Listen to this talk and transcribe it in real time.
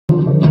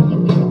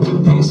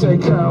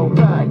said go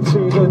back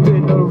to the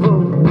dinner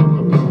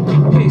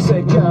room. He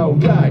said go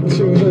back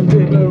to the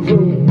dinner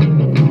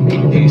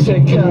room. He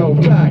said go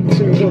back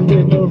to the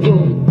dinner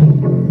room.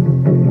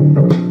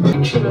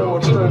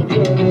 Children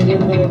getting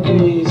in their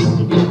knees.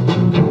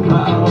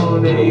 I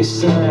only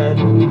said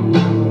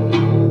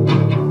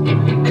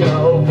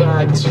go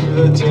back to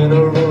the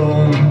dinner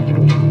room.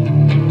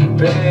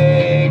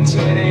 Big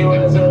Titty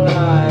was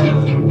alive,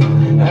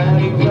 and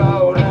he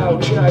rode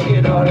out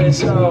jagged on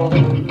his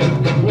own.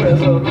 Where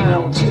the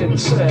mountain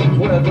said,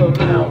 where the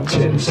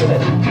mountain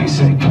said. He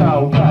said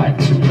go back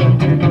to the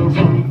dinner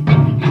room.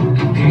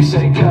 He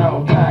said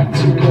go back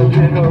to the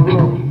dinner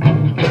room.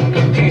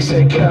 He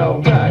said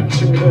go back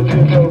to the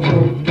dinner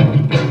room.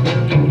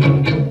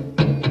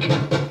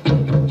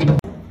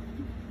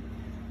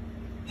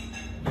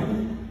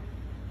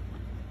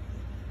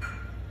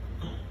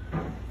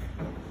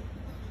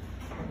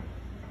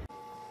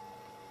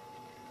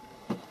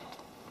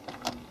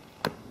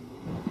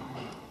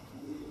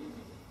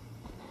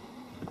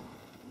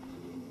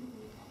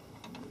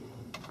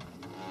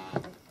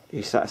 Are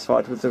you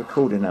satisfied with the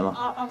recording, Emma?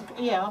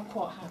 Yeah, I'm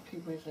quite happy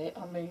with it.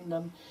 I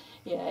mean,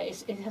 yeah,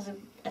 it has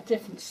a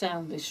different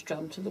sound, this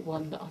drum, to the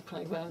one that I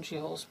play round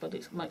yours, but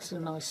it makes a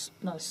nice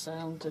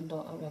sound, and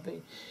I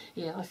mean,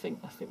 yeah, I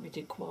think we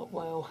did quite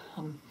well.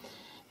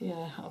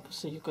 Yeah,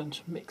 obviously you're going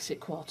to mix it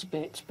quite a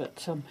bit,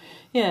 but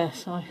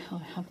yes, I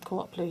am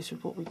quite pleased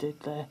with what we did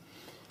there.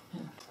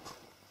 Yeah.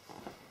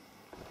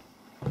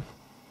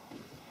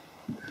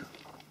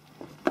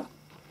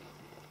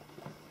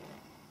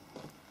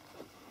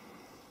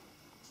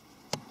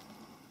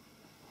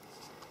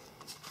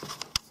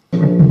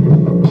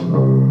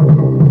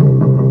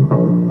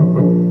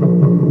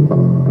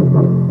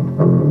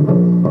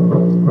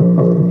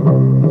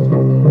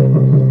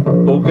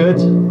 All good?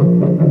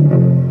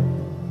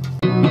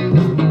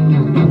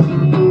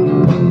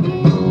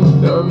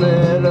 The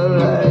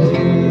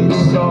middle-aged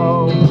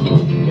song,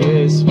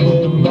 it's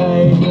been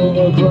made with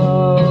a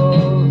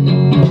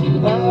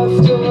groan.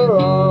 After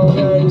all,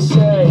 they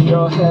say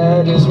your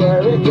head is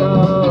where it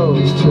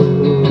goes to.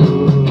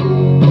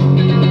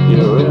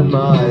 You're in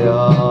my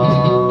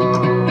arms.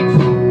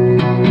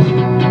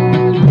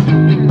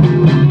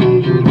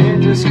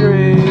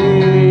 Indiscreet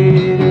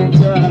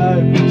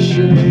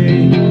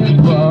industry,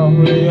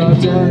 wrongly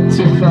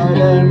identified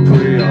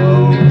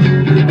embryo.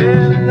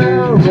 In the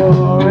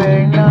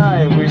roaring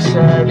night we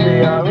said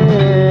we are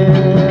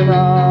in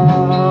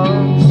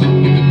arms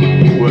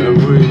when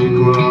we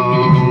grow.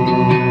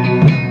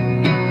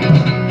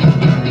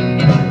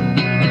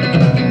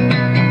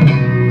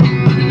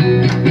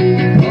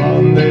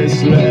 On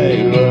this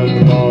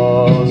Leyland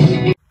moss,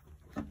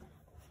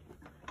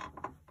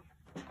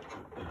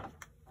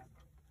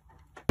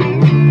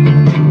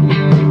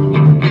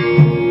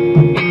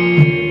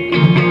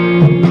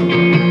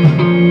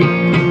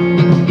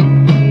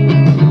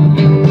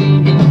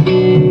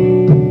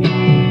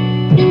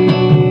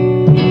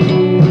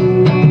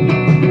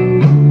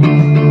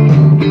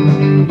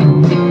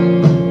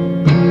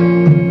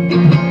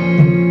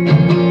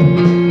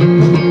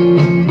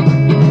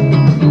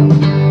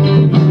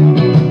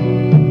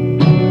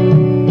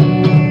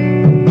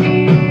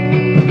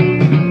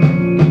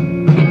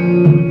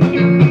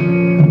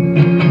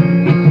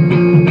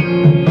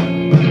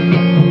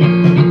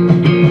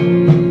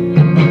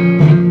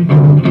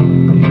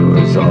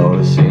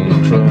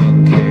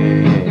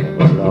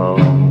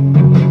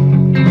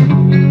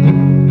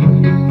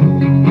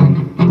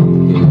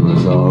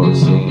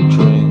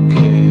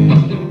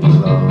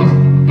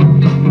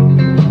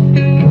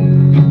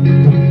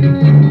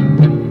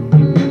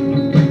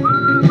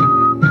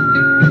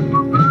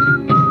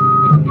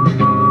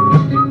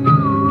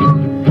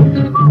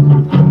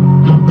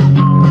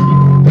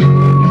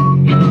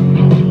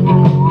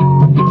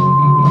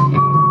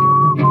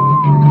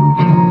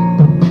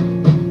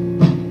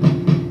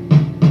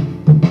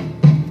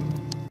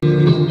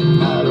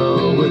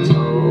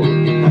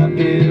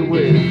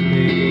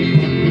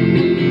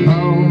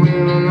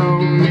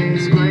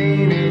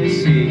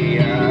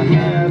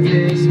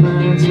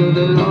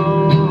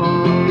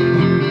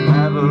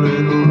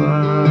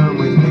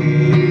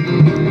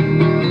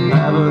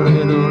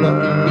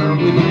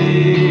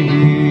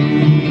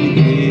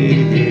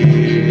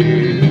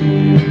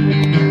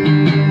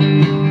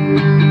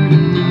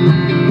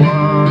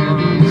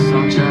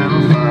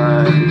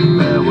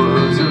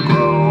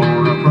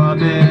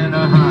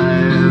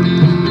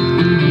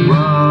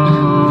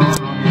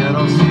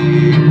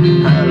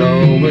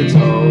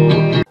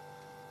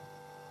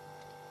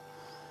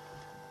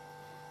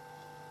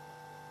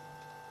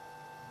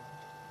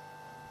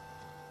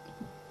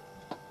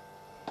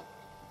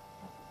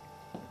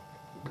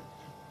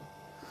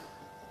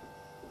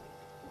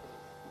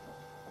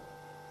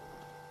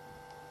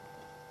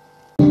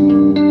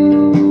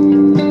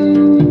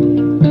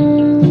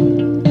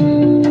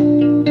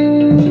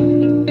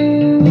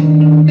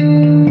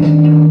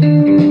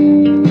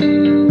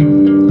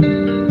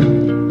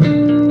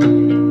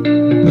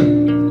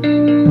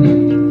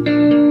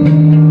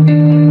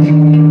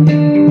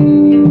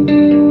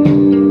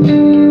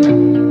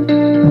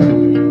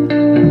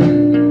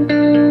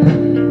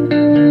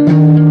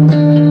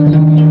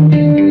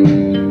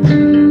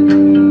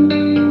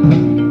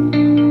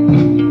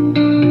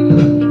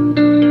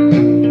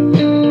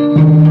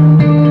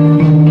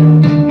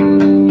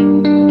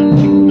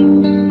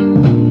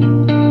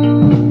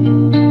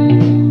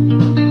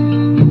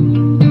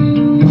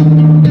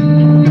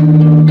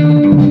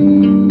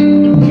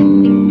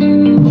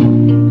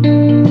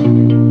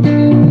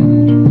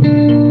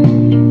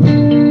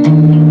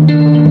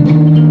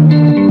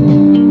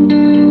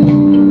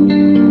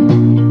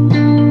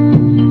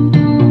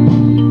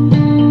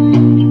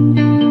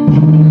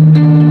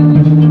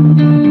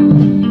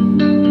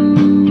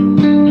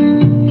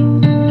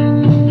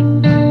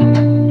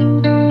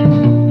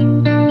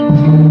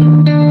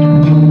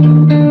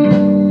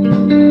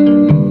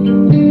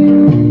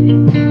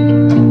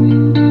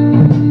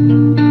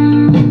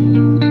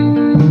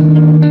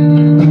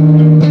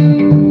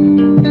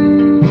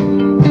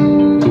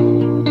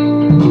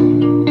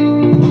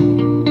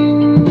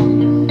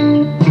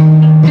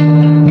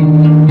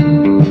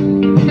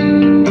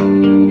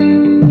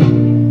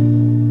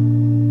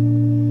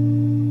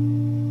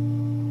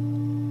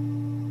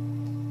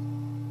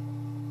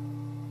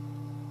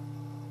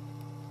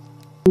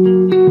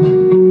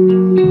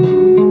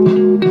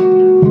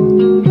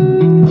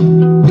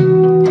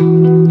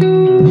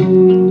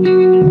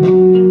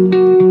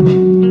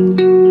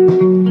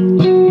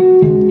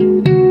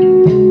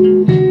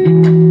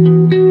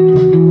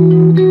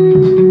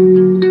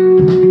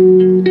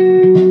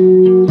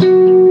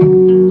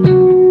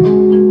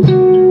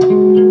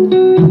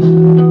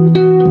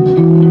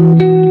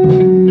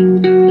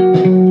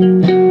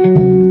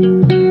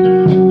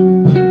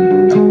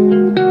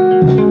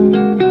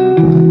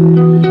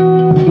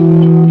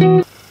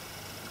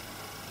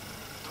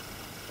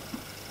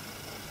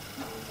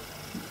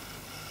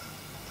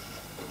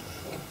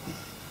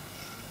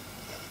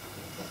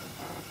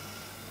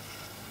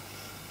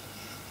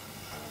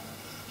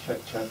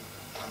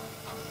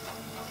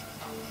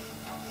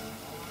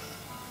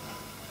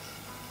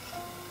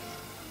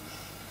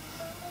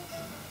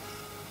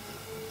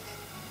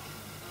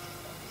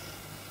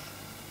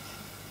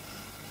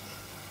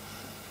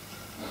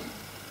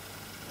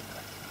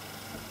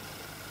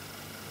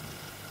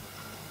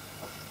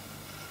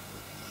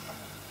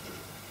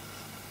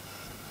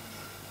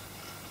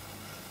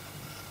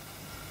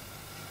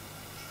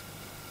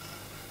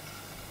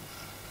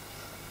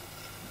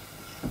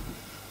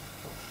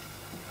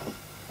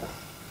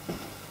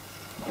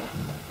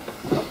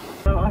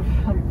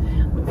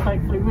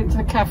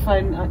 cafe,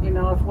 and you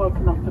know, I've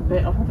woken up a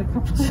bit. I've had a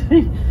cup of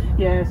tea.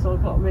 Yeah, so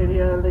I got really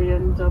early,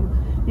 and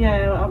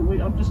yeah,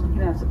 I'm just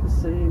looking out at the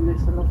sea, and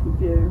it's a lovely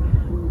view.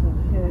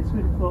 And yeah, it's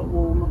really quite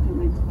warm. I didn't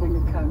need to bring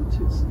a coat.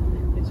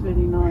 It's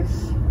really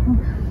nice.